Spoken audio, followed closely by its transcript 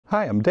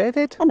Hi, I'm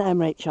David. And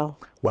I'm Rachel.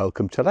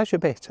 Welcome to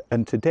LeisureBit,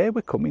 and today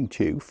we're coming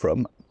to you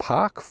from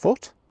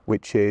Parkfoot,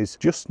 which is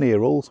just near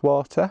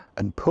Ullswater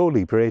and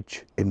Pooley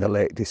Bridge in the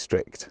Lake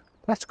District.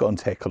 Let's go and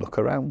take a look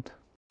around.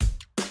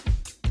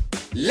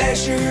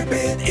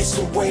 LeisureBit is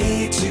the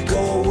way to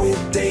go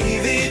with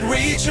David,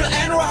 Rachel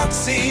and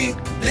Roxy.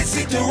 Let's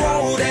hit the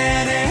road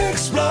and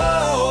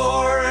explore.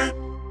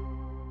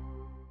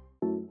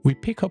 We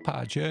pick up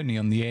our journey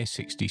on the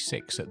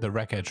A66 at the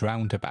Reghead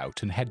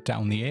roundabout and head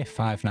down the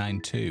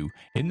A592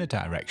 in the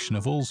direction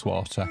of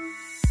Ullswater.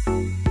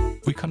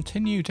 We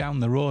continue down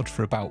the road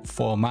for about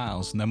 4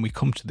 miles and then we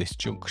come to this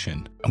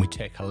junction and we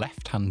take a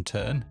left-hand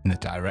turn in the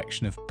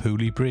direction of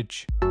Pooley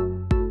Bridge.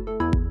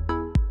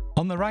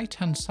 On the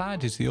right-hand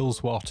side is the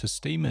Ullswater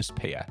Steamers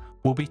pier.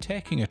 We'll be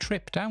taking a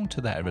trip down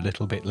to there a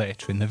little bit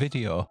later in the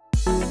video.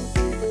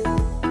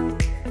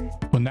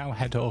 We'll now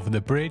head over the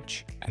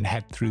bridge and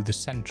head through the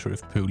centre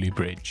of Pooley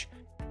Bridge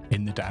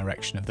in the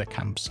direction of the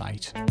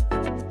campsite.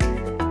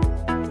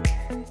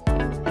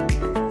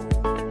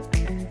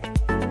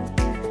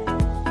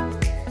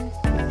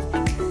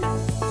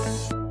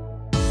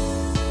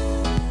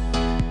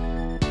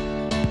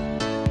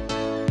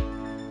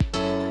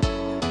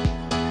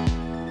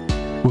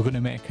 We're going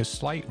to make a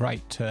slight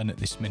right turn at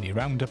this mini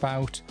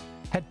roundabout,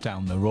 head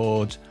down the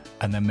road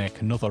and then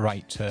make another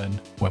right turn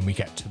when we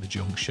get to the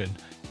junction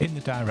in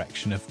the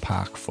direction of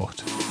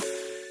Parkfoot.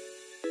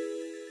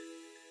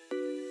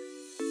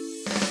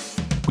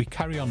 We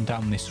carry on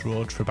down this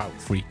road for about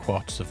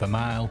 3/4 of a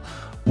mile.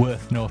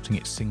 Worth noting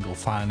it's single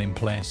file in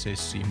places,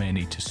 so you may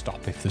need to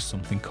stop if there's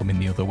something coming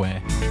the other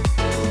way.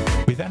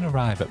 We then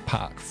arrive at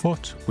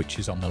Parkfoot, which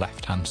is on the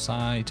left hand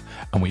side,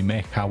 and we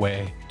make our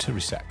way to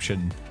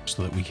reception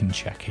so that we can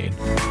check in.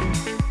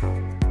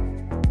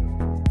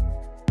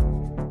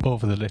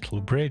 Over the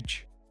little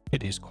bridge,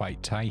 it is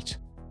quite tight,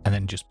 and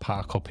then just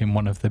park up in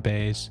one of the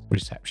bays,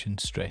 reception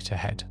straight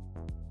ahead.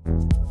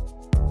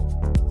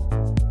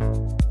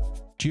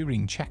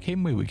 During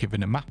check-in we were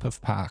given a map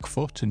of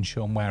Parkfoot and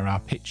shown where our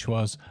pitch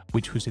was,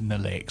 which was in the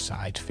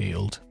Lakeside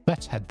field.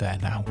 Let's head there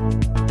now.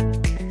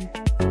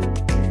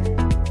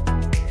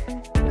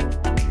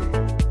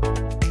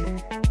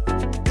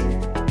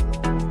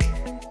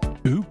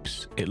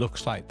 Oops, it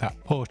looks like that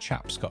poor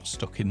chap's got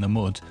stuck in the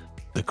mud.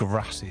 The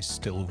grass is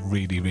still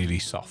really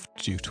soft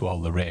due to all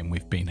the rain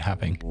we've been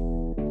having.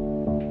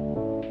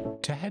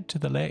 To head to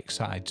the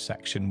Lakeside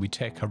section we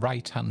take a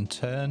right hand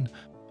turn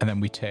and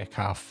then we take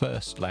our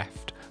first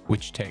left,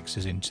 which takes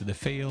us into the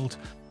field.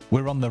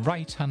 We're on the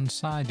right hand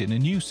side in a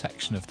new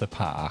section of the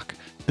park.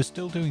 They're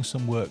still doing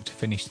some work to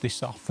finish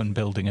this off and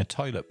building a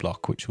toilet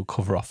block, which we'll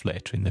cover off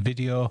later in the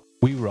video.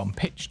 We were on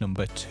pitch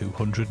number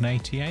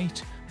 288,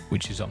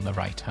 which is on the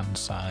right hand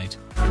side.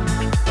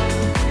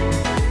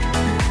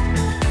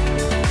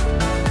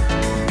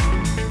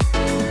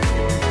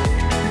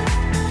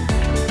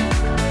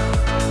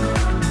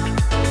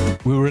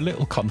 We were a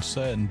little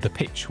concerned the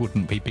pitch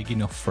wouldn't be big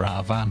enough for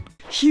our van.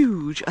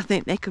 Huge. I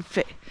think they could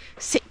fit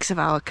 6 of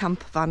our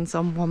camper vans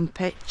on one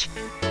pitch.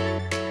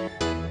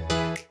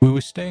 We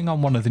were staying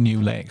on one of the new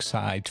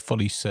Lakeside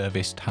fully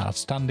serviced hard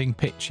standing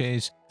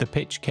pitches. The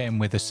pitch came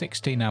with a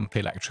 16 amp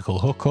electrical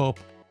hookup.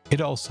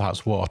 It also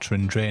has water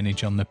and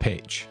drainage on the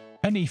pitch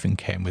and even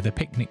came with a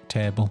picnic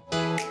table.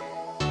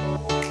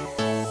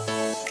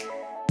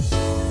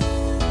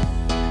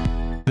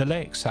 The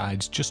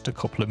Lakeside's just a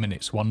couple of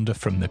minutes wander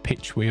from the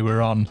pitch we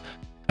were on,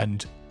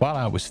 and while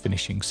I was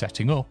finishing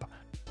setting up,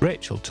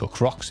 Rachel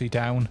took Roxy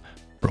down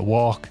for a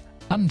walk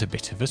and a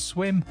bit of a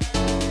swim.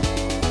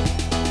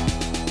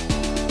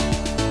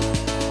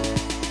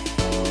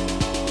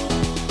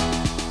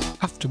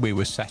 After we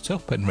were set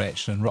up and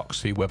Rachel and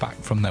Roxy were back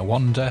from their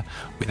wander,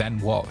 we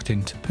then walked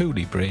into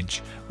Pooley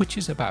Bridge, which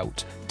is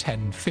about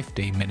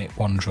 10-15 minute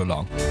wander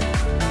along.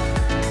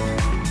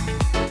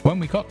 When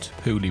we got to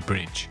Pooley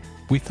Bridge,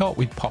 we thought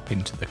we'd pop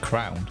into the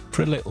Crown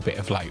for a little bit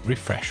of light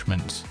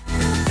refreshments.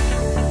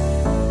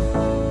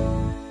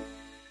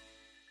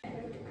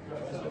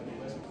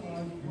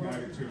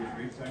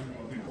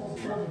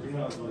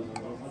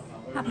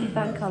 Happy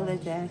bank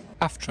holiday.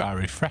 After our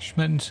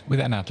refreshment, we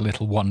then had a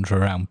little wander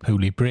around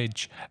Pooley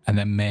Bridge and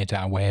then made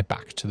our way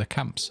back to the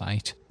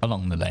campsite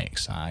along the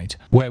lakeside,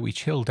 where we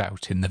chilled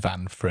out in the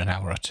van for an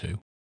hour or two.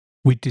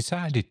 We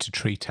decided to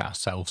treat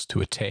ourselves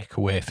to a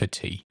takeaway for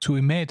tea, so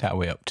we made our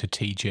way up to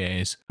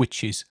TJ's,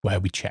 which is where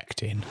we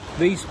checked in.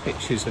 These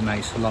pitches are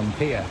nice along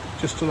here,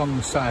 just along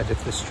the side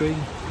of the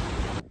stream.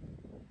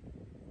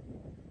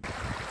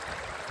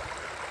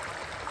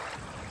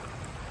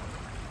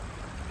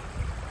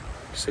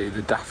 See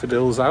the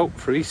daffodils out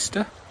for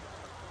Easter.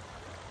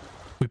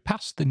 We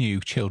passed the new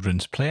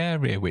children's play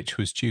area, which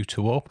was due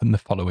to open the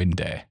following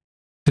day.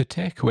 The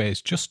takeaway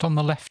is just on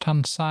the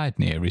left-hand side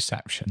near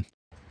reception.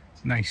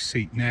 Nice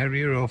seating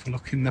area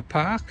overlooking the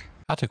park.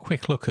 Had a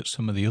quick look at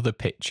some of the other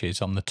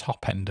pitches on the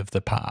top end of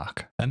the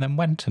park and then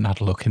went and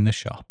had a look in the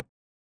shop.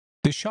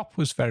 The shop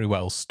was very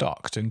well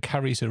stocked and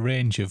carries a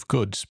range of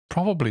goods,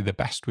 probably the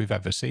best we've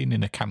ever seen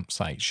in a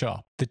campsite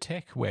shop. The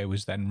takeaway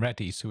was then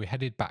ready, so we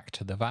headed back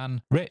to the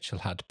van. Rachel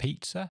had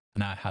pizza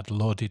and I had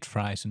loaded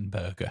fries and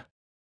burger.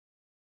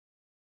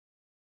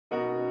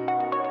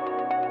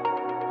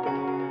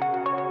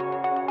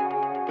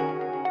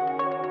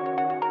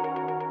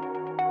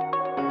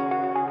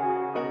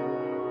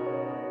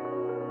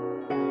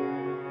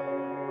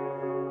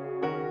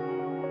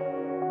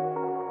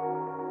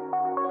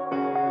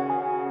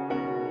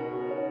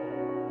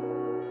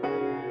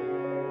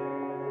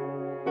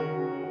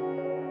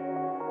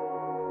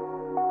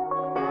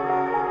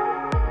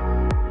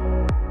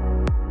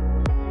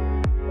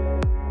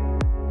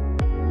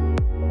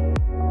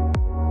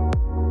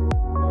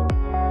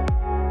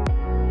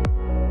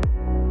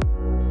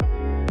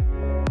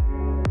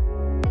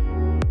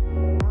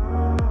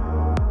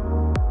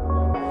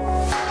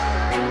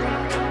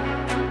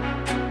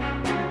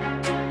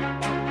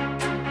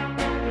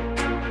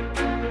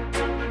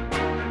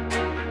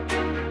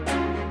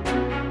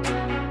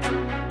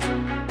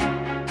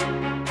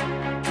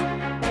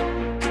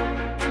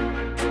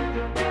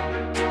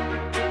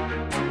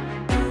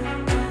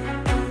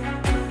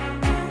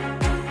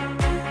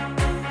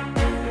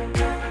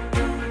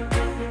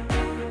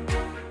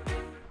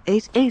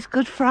 It is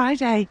Good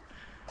Friday,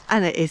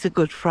 and it is a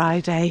Good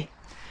Friday.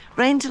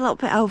 Rained a little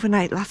bit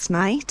overnight last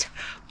night,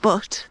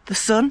 but the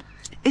sun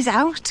is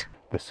out.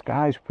 The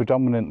sky's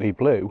predominantly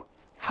blue.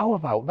 How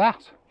about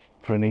that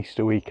for an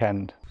Easter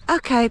weekend?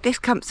 Okay, this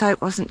campsite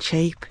wasn't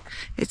cheap.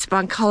 It's a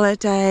bank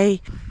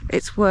holiday.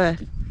 It's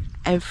worth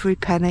every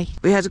penny.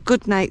 We had a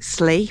good night's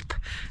sleep.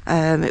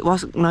 It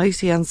wasn't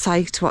noisy on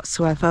site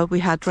whatsoever. We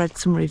had read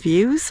some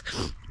reviews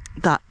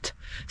that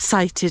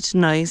cited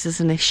noise as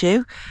an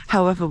issue.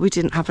 However, we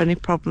didn't have any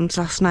problems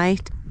last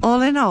night.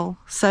 All in all,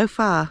 so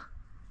far,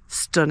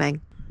 stunning.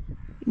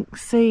 You can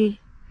see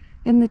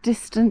in the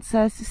distance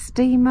there's a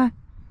steamer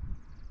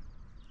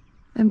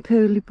and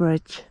Pooley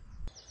Bridge.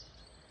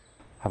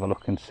 Have a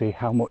look and see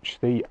how much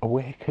the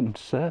awakened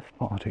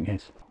surfboarding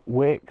is.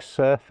 Wake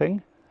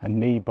surfing and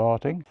knee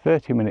boarding,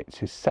 30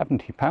 minutes is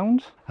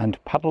 £70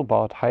 and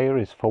paddleboard hire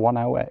is for 1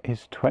 hour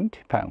is £20.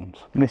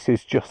 And this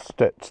is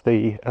just at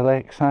the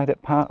Lakeside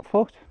at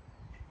Parkfoot.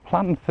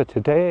 Plan for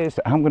today is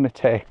I'm going to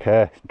take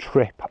a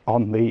trip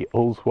on the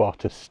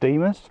Ullswater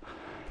Steamers.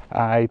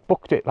 I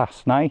booked it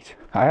last night.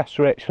 I asked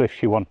Rachel if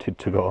she wanted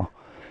to go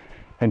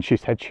and she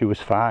said she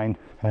was fine.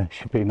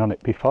 She'd been on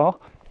it before.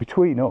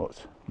 Between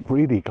us,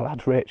 really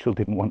glad Rachel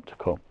didn't want to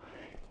come.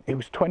 It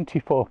was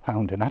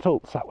 £24 in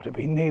adults. That would have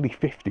been nearly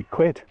 50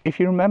 quid. If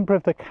you're a member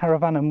of the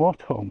Caravan and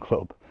Motorhome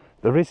Club,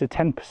 there is a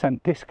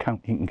 10%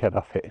 discount you can get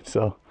off it,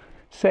 so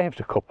saved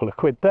a couple of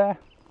quid there.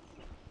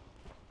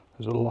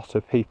 There's a lot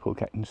of people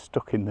getting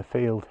stuck in the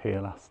field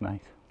here last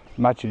night.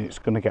 Imagine it's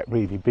going to get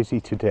really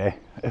busy today.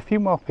 A few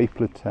more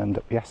people had turned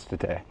up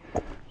yesterday,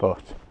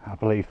 but I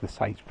believe the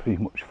site's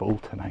pretty much full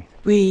tonight.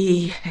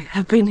 We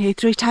have been here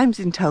 3 times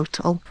in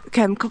total. We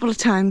came a couple of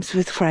times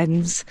with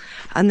friends,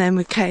 and then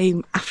we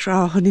came after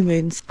our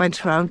honeymoons,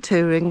 went around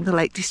touring the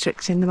Lake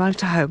District in the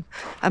motorhome,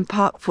 and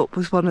Parkfoot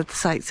was one of the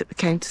sites that we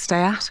came to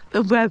stay at.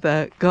 The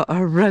weather got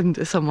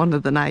horrendous on one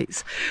of the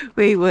nights.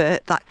 We were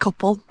that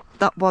couple,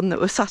 that one that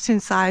was sat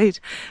inside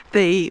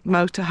the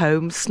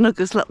motorhome,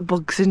 snug as little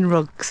bugs in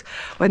rugs,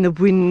 when the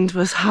wind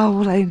was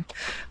howling,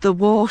 the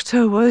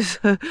water was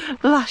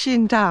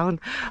lashing down,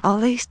 all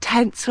these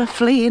tents were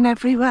fleeing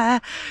everywhere.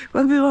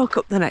 When we woke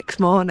up the next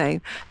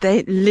morning,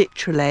 there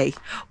literally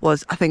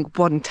was, I think,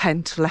 1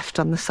 tent left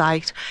on the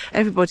site.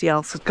 Everybody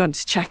else had gone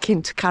to check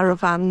into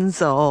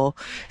caravans or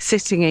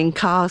sitting in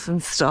cars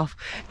and stuff.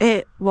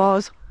 It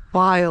was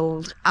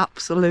wild,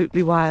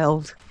 absolutely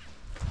wild.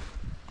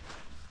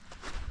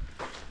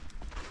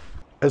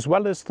 As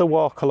well as the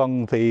walk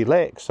along the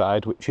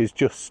lakeside, which is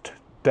just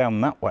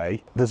down that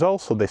way, there's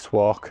also this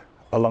walk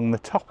along the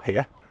top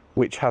here,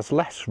 which has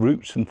less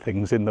roots and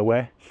things in the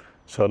way,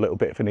 so a little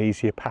bit of an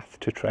easier path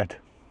to tread.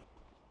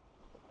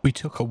 We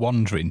took a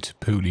wander into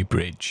Pooley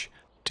Bridge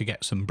to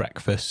get some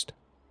breakfast.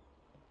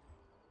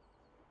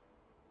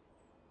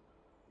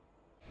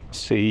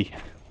 See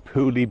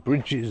Pooley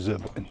Bridge's a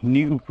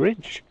new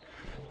bridge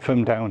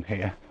from down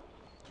here.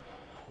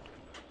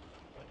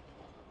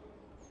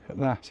 Look at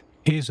that.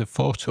 Here's a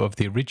photo of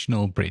the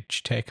original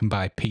bridge taken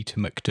by Peter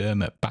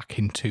McDermott back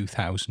in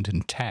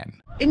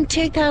 2010. In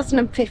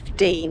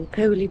 2015,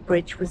 Pooley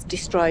Bridge was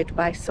destroyed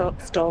by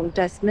Storm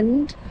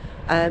Desmond.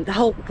 The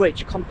whole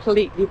bridge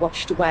completely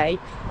washed away,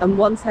 and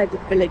one side of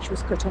the village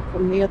was cut off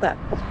from the other.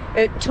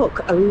 It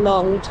took a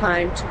long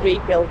time to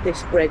rebuild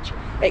this bridge.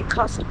 It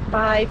cost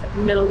 £5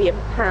 million.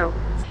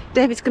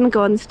 David's going to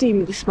go on the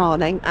steamer this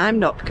morning. I'm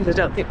not, because I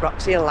don't think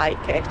Roxy will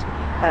like it.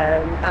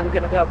 I'm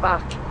going to go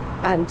back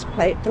and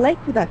play at the lake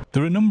with her.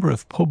 There are a number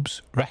of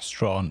pubs,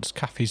 restaurants,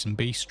 cafes and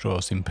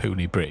bistros in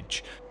Pooley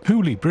Bridge.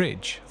 Pooley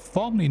Bridge,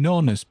 formerly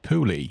known as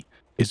Pooley,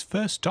 is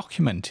first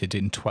documented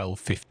in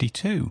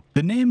 1252.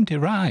 The name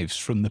derives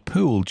from the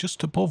pool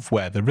just above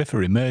where the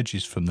river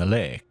emerges from the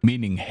lake,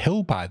 meaning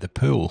hill by the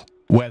pool.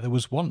 where there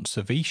was once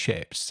a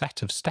V-shaped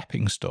set of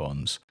stepping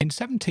stones. In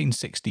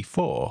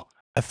 1764,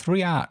 a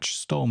 3-arch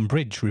stone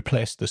bridge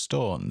replaced the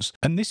stones,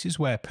 and this is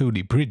where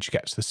Pooley Bridge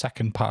gets the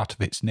second part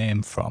of its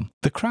name from.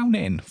 The Crown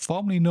Inn,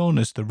 formerly known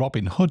as the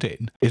Robin Hood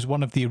Inn, is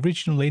one of the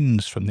original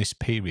inns from this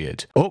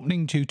period,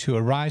 opening due to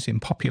a rise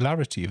in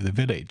popularity of the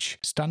village,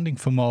 standing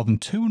for more than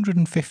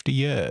 250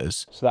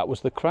 years. So that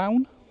was the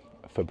Crown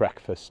for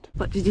breakfast.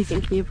 What did you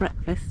think of your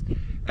breakfast?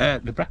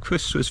 The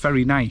breakfast was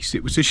very nice.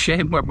 It was a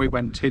shame when we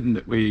went in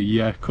that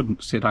we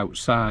couldn't sit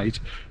outside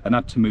and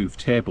had to move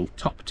table.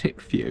 Top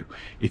tip for you: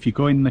 if you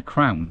go in the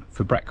Crown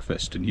for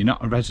breakfast and you're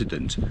not a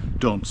resident,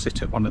 don't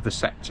sit at one of the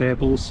set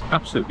tables.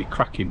 Absolutely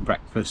cracking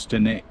breakfast,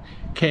 and it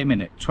came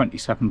in at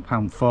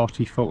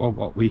 £27.40 for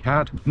what we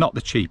had. Not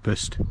the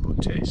cheapest,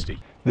 but tasty.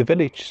 The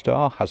village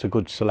store has a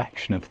good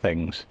selection of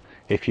things.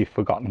 If you've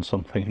forgotten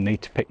something and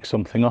need to pick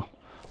something up,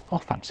 or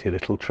fancy a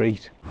little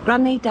treat.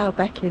 Granny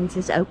Dalbeckins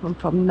is open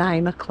from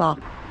 9 o'clock.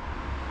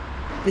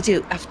 They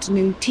do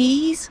afternoon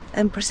teas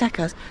and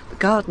Prosecco's. The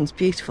garden's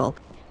beautiful.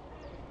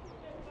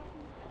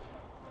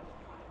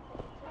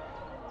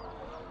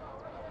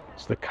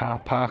 It's the car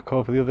park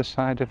over the other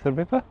side of the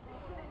river.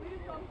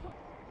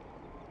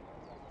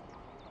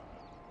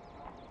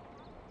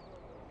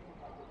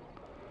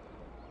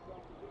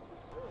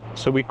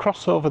 So we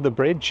cross over the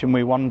bridge and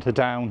we wander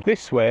down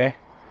this way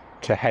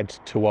to head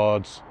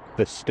towards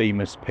the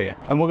Steamers Pier,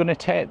 and we're going to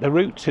take the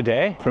route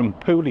today from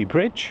Pooley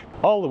Bridge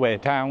all the way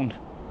down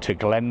to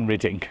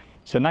Glenridding.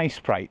 It's a nice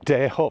bright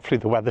day. Hopefully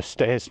the weather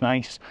stays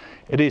nice.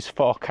 It is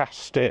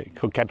forecast it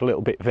could get a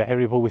little bit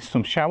variable with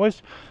some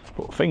showers,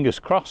 but fingers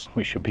crossed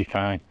we should be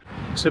fine.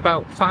 It's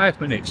about 5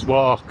 minutes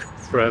walk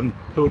from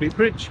Pooley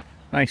Bridge.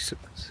 Nice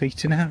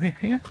seating area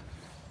here.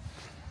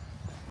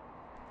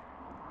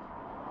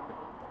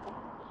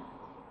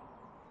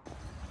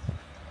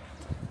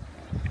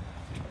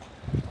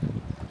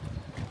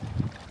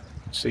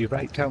 See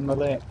right down the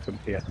lake from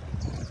here.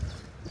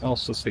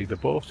 Also see the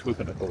boat we're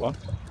going to go on.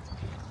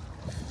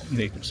 And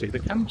you can see the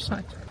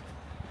campsite.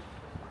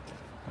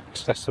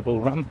 Accessible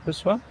ramp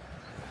as well.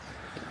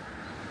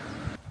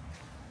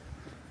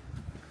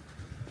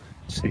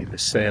 See the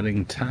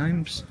sailing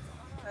times.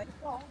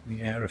 The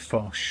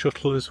Aeroforce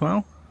shuttle as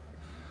well.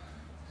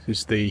 This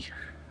is the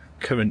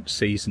current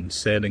season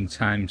sailing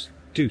times.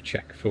 Do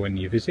check for when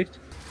you visit.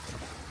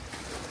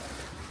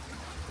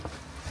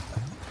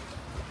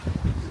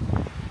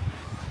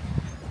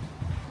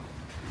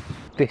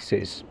 This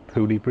is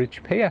Pooley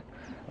Bridge Pier,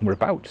 and we're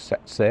about to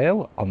set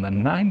sail on the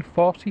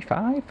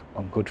 9:45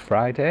 on Good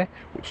Friday,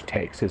 which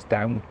takes us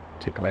down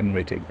to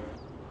Glenridding.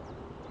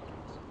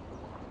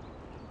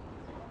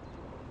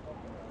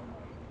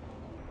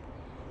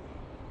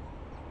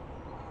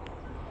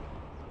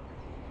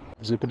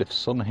 There's a bit of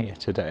sun here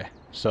today,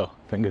 so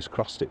fingers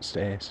crossed it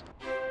stays.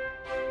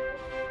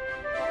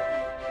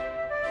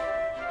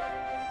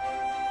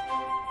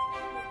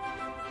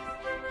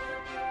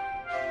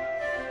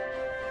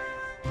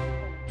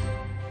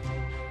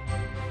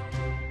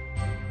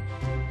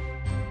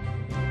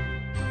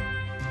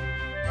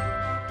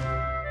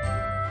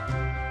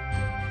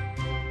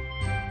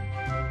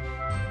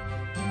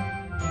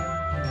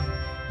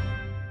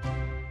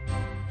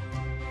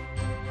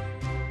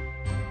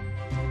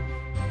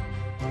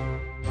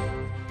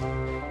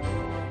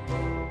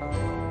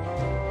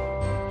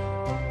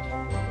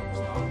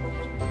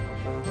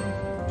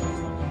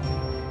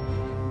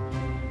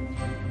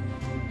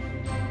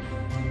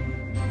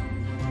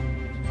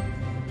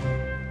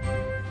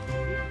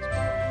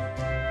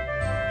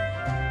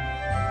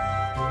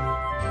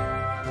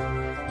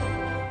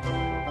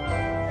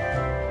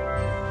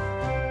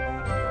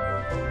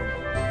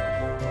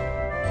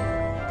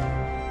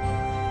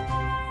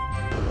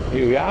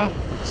 Here we are,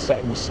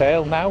 setting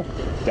sail now,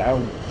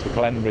 down to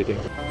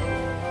Glenridding.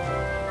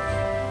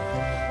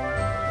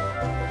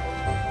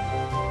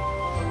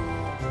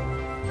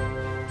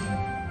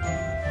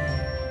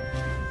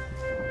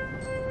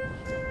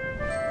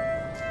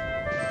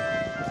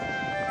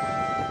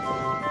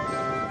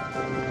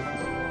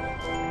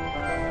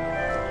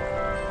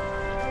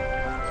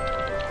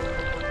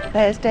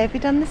 There's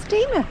David on the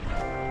steamer.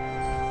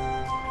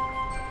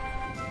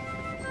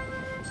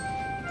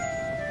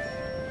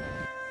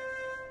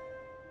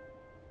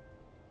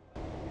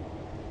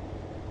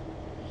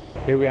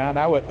 Here we are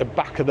now at the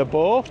back of the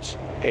boat.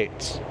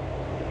 It's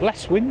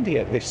less windy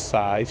at this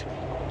side,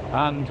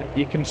 and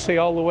you can see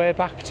all the way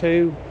back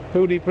to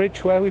Pooley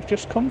Bridge where we've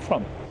just come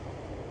from.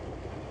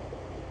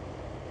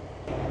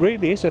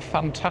 Really is a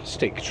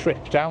fantastic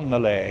trip down the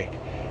lake,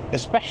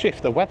 especially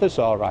if the weather's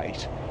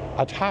alright.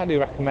 I'd highly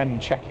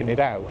recommend checking it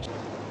out.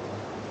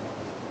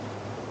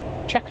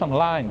 Check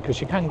online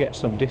because you can get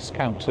some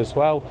discounts as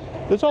well.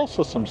 There's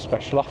also some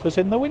special offers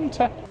in the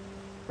winter.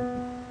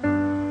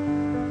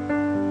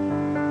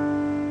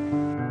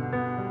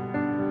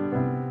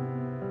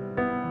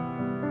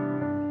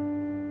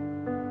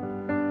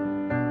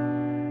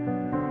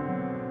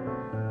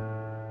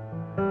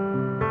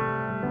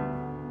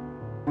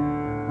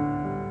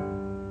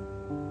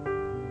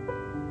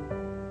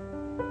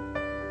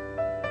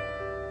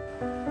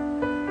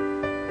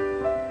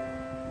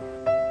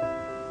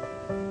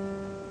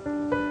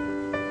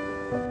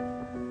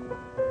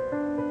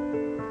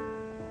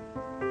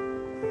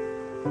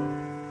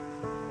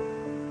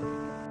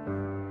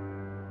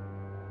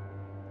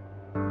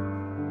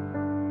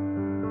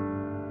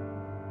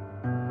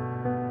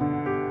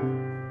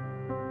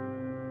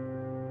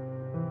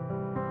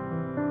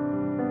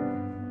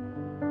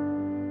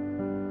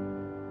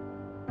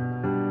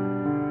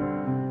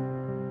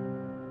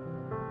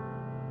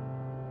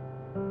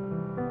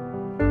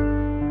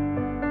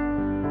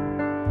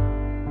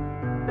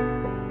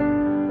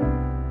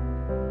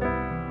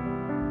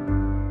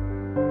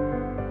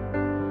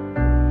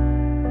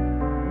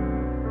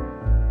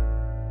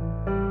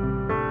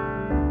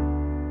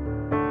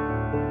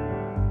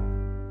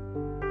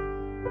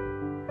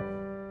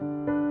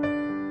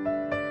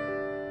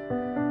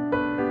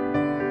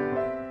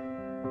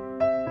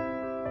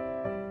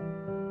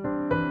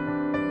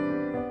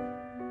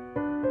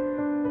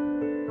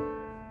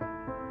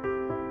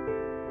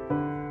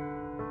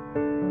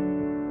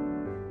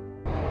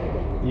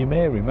 You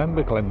may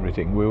remember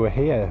Glenridding, we were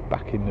here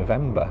back in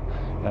November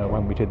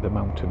when we did the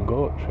mountain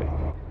goat trip.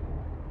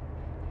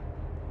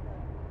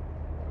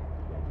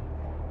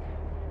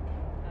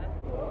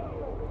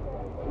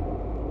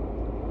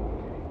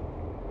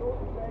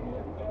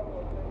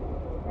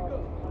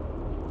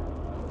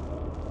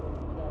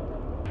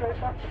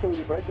 Straight back to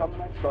Pooley Bridge on the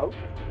next boat.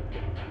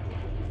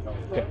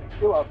 Okay.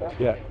 You are there?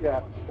 Yeah.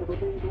 Yeah. It'll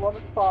be the one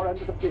at the far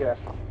end of the pier.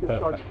 Just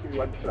on the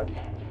queue entrance.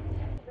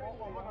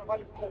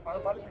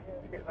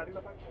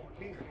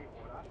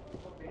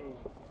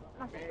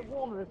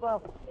 Warmer as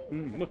well.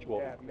 Much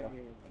warmer.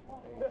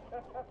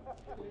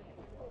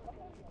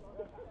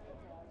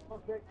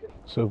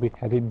 So we're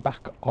heading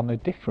back on a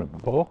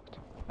different boat.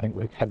 I think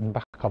we're heading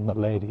back on the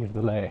Lady of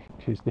the Lake,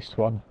 which is this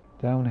one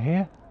down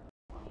here.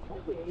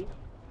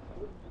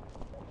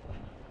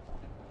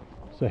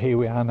 So here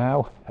we are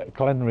now at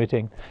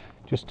Glenridding,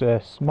 just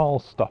a small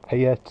stop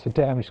here.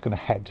 Today I'm just going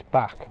to head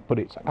back, but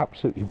it's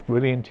absolutely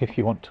brilliant if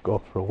you want to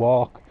go for a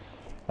walk.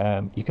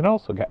 You can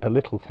also get a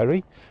little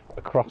ferry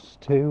across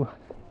to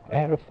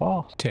Air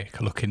Force. Take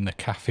a look in the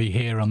cafe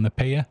here on the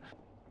pier.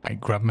 I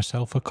grab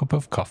myself a cup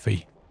of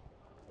coffee.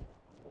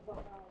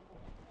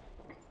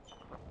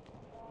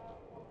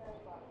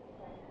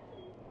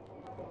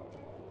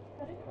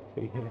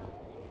 Here.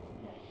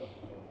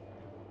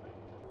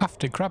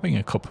 After grabbing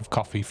a cup of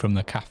coffee from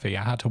the cafe,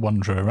 I had to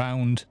wander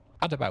around.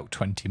 Had about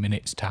 20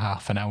 minutes to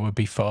half an hour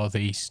before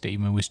the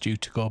steamer was due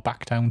to go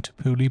back down to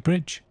Pooley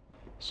Bridge.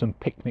 Some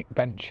picnic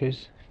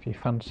benches if you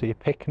fancy a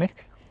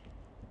picnic.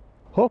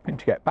 Hoping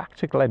to get back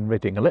to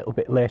Glenridding a little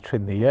bit later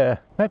in the year,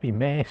 maybe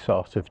May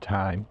sort of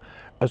time,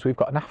 as we've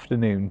got an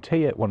afternoon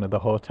tea at one of the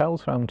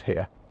hotels around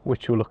here,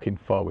 which we're looking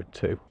forward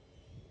to.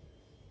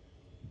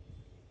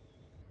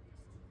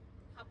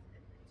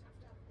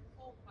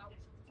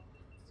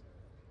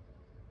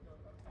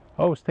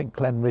 I always think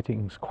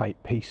Glenridding's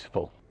quite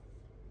peaceful.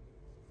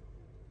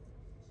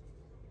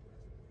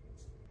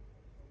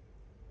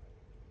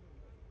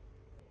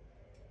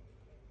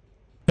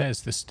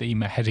 There's the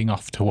steamer heading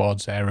off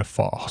towards Air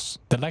Force.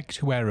 The leg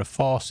to Air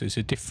Force is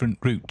a different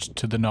route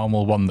to the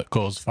normal one that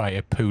goes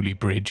via Pooley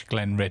Bridge,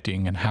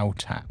 Glenridding and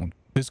Howtown.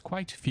 There's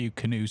quite a few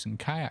canoes and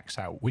kayaks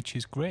out, which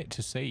is great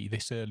to see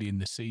this early in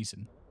the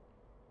season.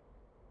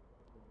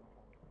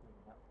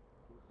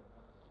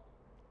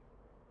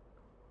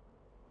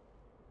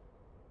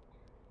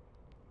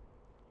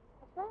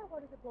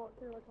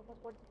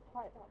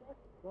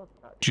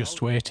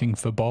 Just waiting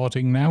for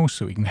boarding now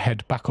so we can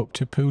head back up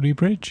to Pooley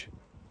Bridge.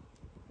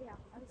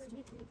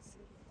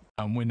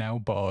 And we're now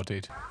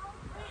boarded.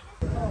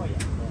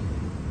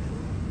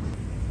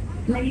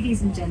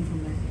 Ladies and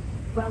gentlemen,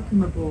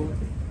 welcome aboard.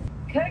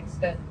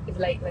 Kirkstone is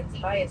Lakeland's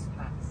highest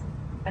pass,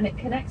 and it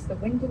connects the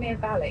Windermere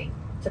Valley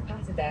to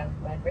Patterdale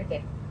and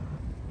Glenridding.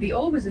 The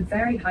ore was of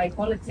very high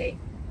quality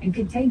and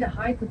contained a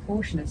high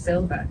proportion of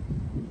silver.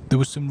 There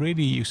was some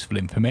really useful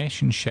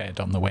information shared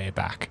on the way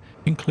back,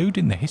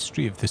 including the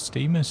history of the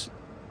steamers.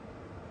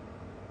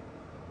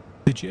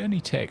 The journey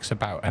takes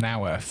about an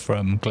hour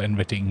from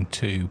Glenridding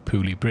to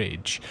Pooley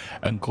Bridge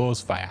and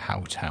goes via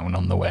Howtown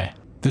on the way.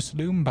 The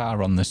saloon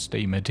bar on the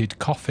steamer did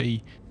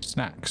coffee,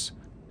 snacks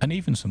and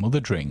even some other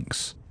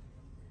drinks.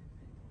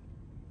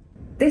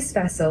 This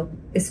vessel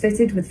is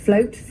fitted with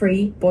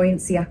float-free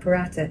buoyancy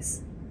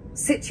apparatus,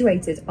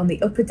 situated on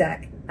the upper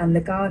deck and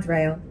the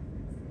guardrail.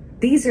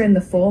 These are in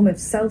the form of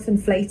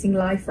self-inflating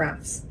life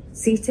rafts,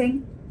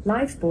 seating,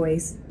 life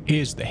buoys.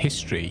 Here's the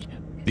history.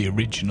 The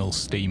original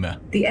steamer.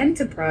 The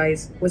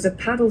Enterprise was a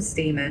paddle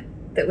steamer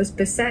that was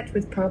beset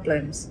with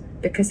problems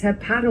because her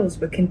paddles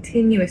were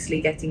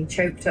continuously getting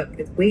choked up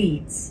with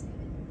weeds.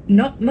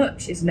 Not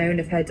much is known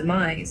of her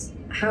demise.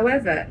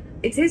 However,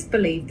 it is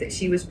believed that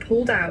she was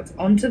pulled out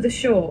onto the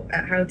shore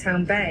at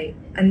Howtown Bay,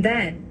 and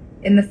then,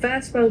 in the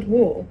First World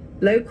War,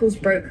 locals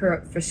broke her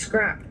up for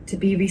scrap to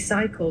be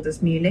recycled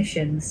as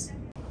munitions.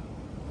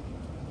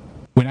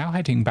 We're now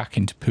heading back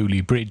into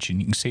Pooley Bridge and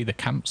you can see the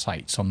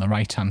campsites on the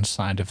right hand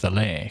side of the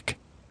lake,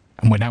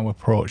 and we're now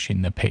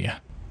approaching the pier.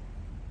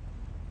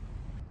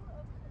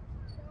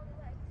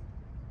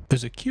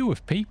 There's a queue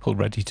of people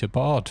ready to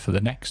board for the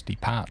next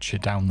departure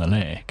down the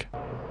lake.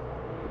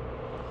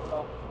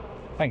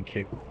 Thank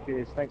you.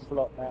 Cheers, thanks a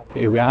lot now.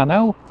 Here we are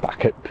now,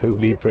 back at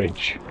Pooley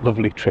Bridge.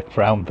 Lovely trip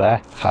round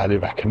there, highly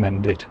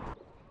recommended.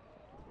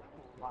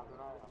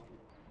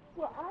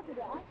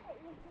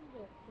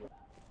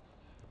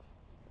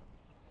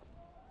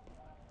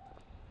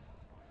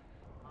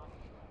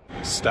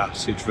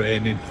 Started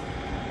raining.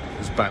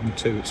 It's bound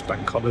to, it's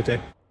bank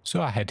holiday.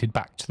 So I headed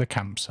back to the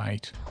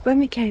campsite. When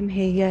we came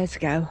here years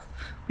ago,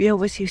 we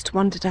always used to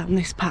wander down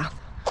this path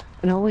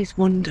and always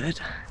wondered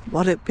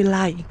what it'd be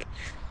like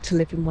to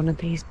live in one of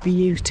these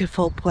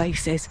beautiful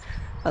places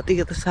at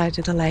the other side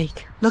of the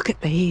lake. Look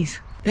at these.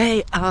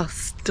 They are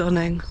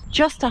stunning.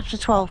 Just after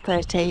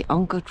 12:30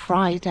 on Good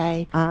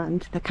Friday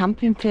and the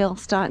camping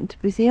field's starting to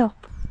busy up.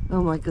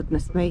 Oh my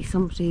goodness me,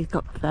 somebody's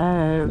got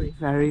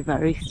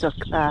very stuck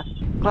there.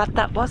 Glad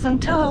that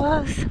wasn't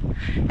us.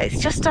 It's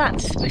just starting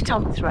to spit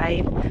on with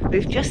rain.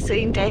 We've just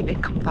seen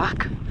David come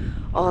back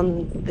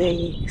on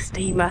the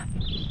steamer.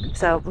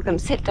 So we're going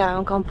to sit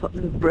down, go and put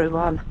the brew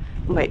on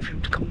and wait for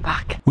him to come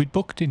back. We'd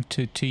booked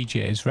into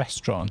TJ's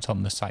restaurant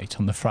on the site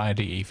on the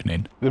Friday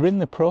evening. They're in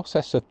the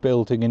process of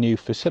building a new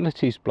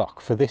facilities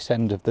block for this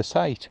end of the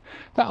site.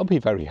 That'll be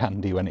very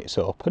handy when it's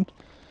open.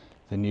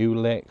 The new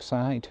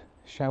Lakeside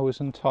showers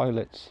and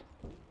toilets.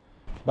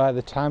 By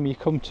the time you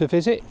come to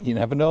visit, you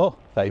never know,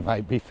 they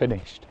might be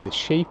finished. The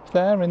sheep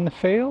there in the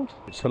field,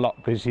 it's a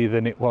lot busier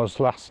than it was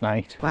last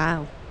night.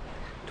 Wow,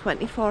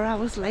 24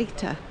 hours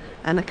later,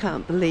 and I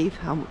can't believe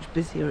how much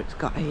busier it's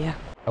got here.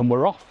 And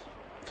we're off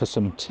for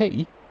some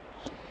tea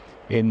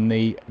in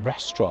the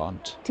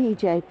restaurant.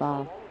 TJ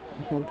Bar,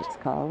 I think it's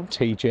called.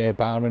 TJ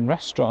Bar and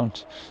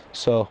Restaurant.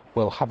 So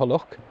we'll have a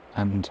look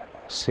and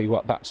see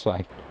what that's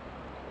like.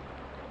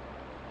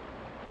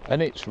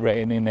 And it's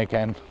raining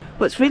again.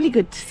 What's really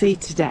good to see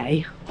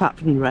today, apart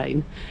from the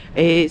rain,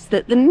 is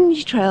that the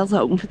Ninja Trail's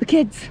open for the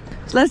kids.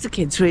 There's loads of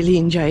kids really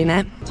enjoying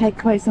it.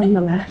 Takeaways on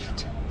the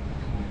left.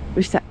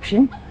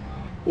 Reception.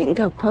 You can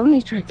go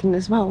pony trekking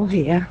as well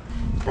here.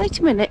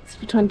 30 minutes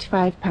for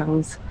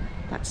 £25.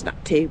 That's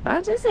not too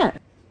bad, is it?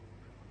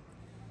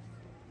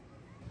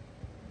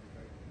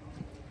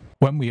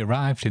 When we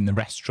arrived in the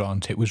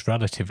restaurant, it was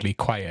relatively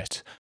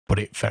quiet, but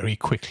it very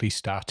quickly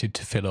started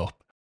to fill up.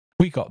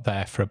 We got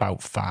there for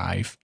about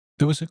 5.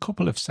 There was a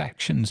couple of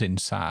sections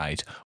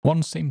inside.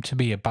 One seemed to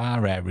be a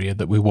bar area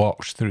that we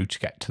walked through to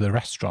get to the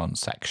restaurant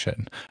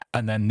section,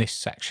 and then this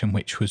section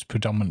which was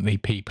predominantly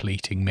people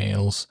eating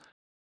meals.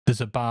 There's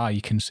a bar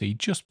you can see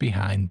just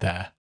behind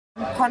there.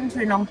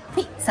 Pondering on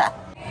pizza.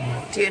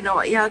 Do you know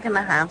what you're going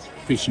to have?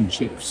 Fish and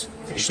chips.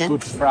 It's Fish.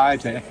 Good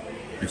Friday.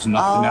 There's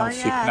nothing else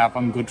you yeah. can have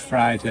on Good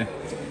Friday.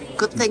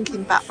 Good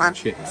thinking, Batman.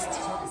 Chips.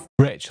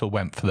 Rachel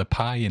went for the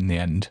pie in the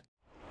end.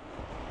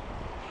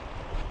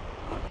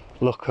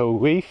 Look who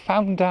we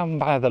found down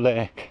by the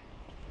lake.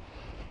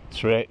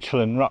 It's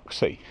Rachel and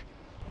Roxy.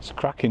 It's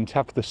cracking to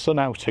have the sun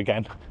out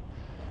again.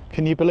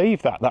 Can you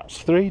believe that? That's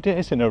 3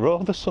 days in a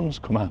row the sun's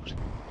come out.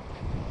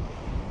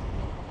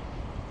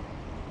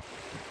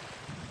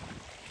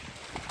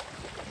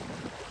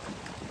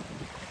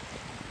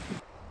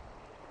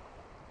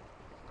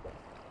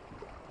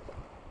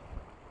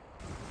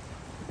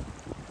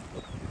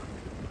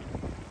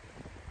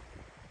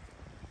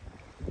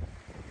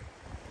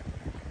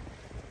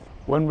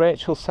 When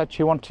Rachel said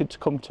she wanted to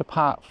come to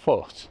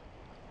Parkfoot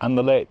and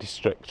the Lake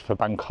District for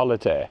Bank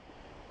Holiday,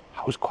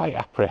 I was quite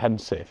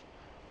apprehensive.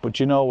 But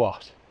you know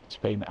what? It's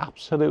been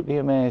absolutely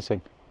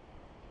amazing.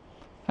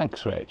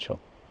 Thanks, Rachel.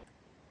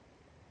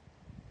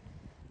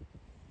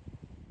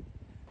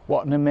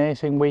 What an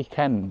amazing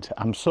weekend.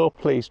 I'm so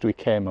pleased we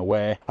came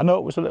away. I know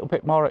it was a little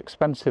bit more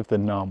expensive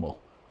than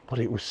normal, but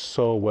it was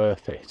so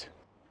worth it.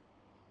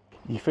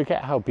 You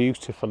forget how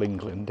beautiful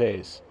England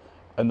is,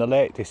 and the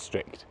Lake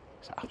District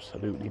is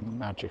absolutely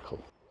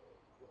magical.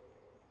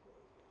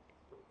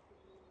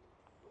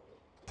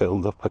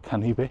 Filled up a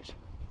canny bit.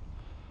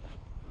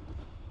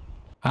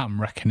 I'm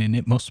reckoning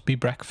it must be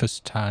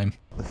breakfast time.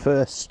 The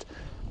first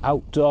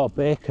outdoor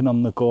bacon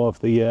on the go of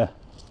the year.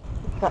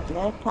 We've got the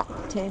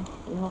aircraft too.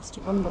 We must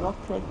have won the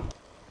lottery.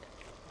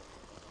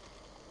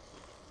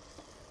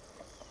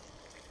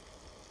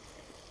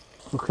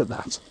 Look at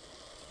that.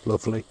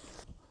 Lovely.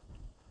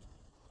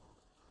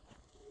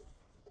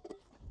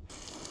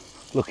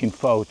 Looking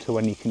forward to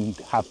when you can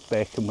have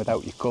bacon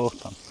without your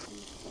coat on.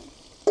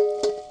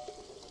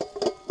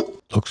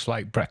 Looks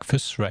like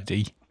breakfast's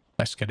ready.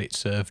 Let's get it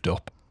served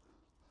up.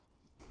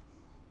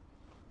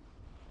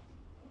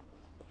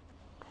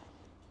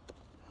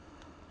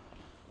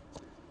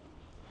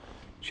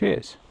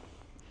 Cheers.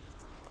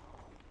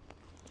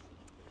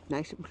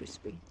 Nice and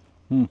crispy.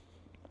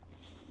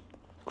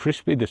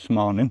 Crispy this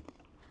morning.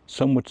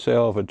 Some would say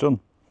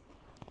overdone.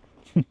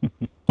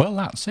 Well,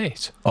 that's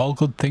it. All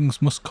good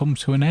things must come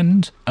to an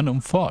end, and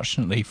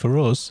unfortunately for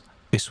us,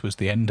 this was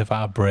the end of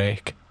our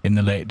break in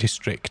the Lake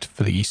District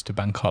for the Easter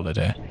Bank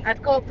Holiday.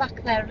 I'd go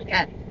back there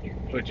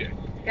again. Would you?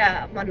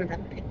 Yeah, I'm one of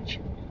them pitch.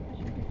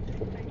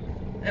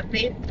 It'd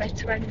be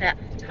better when that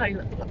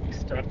toilet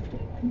block's done.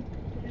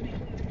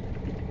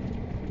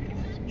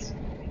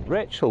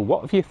 Rachel,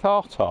 what have you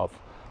thought of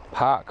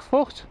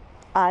Parkfoot?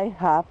 I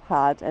have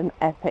had an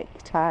epic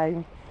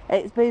time.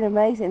 It's been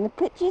amazing. The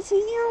pitch is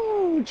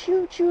huge,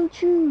 huge, huge,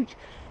 huge.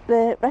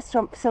 The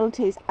restaurant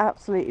facility is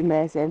absolutely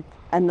amazing,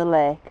 and the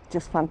lake,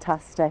 just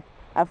fantastic.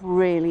 I've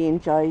really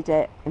enjoyed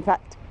it. In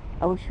fact,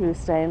 I wish we were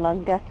staying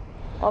longer.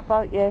 What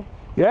about you?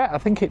 Yeah, I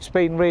think it's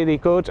been really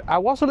good. I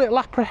was a little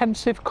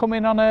apprehensive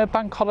coming on a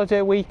bank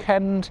holiday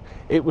weekend.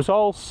 It was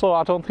also,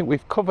 I don't think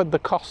we've covered the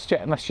cost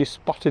yet unless you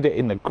spotted it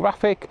in the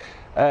graphic.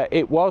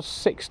 It was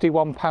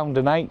 £61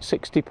 a night,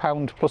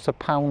 £60 plus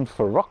 £1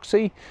 for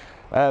Roxy.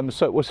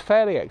 So it was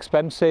fairly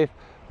expensive.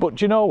 But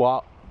do you know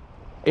what?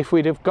 If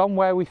we'd have gone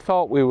where we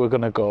thought we were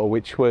going to go,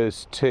 which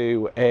was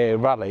to a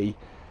rally,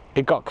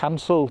 it got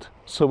cancelled.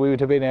 So we would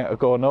have been able to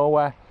go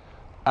nowhere.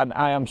 And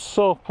I am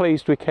so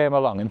pleased we came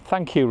along. And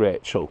thank you,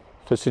 Rachel,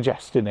 for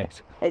suggesting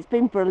it. It's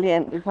been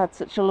brilliant. We've had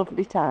such a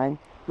lovely time,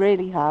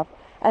 really have.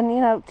 And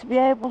you know, to be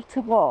able to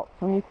walk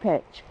from your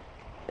pitch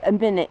a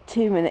minute,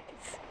 2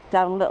 minutes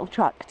down a little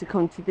track to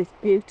come to this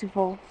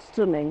beautiful,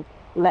 stunning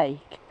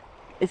lake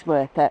is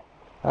worth it.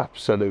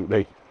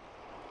 Absolutely.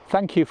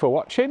 Thank you for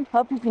watching.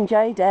 Hope you've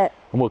enjoyed it.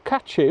 And we'll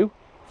catch you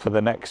for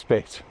the next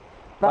bit.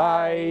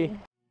 Bye.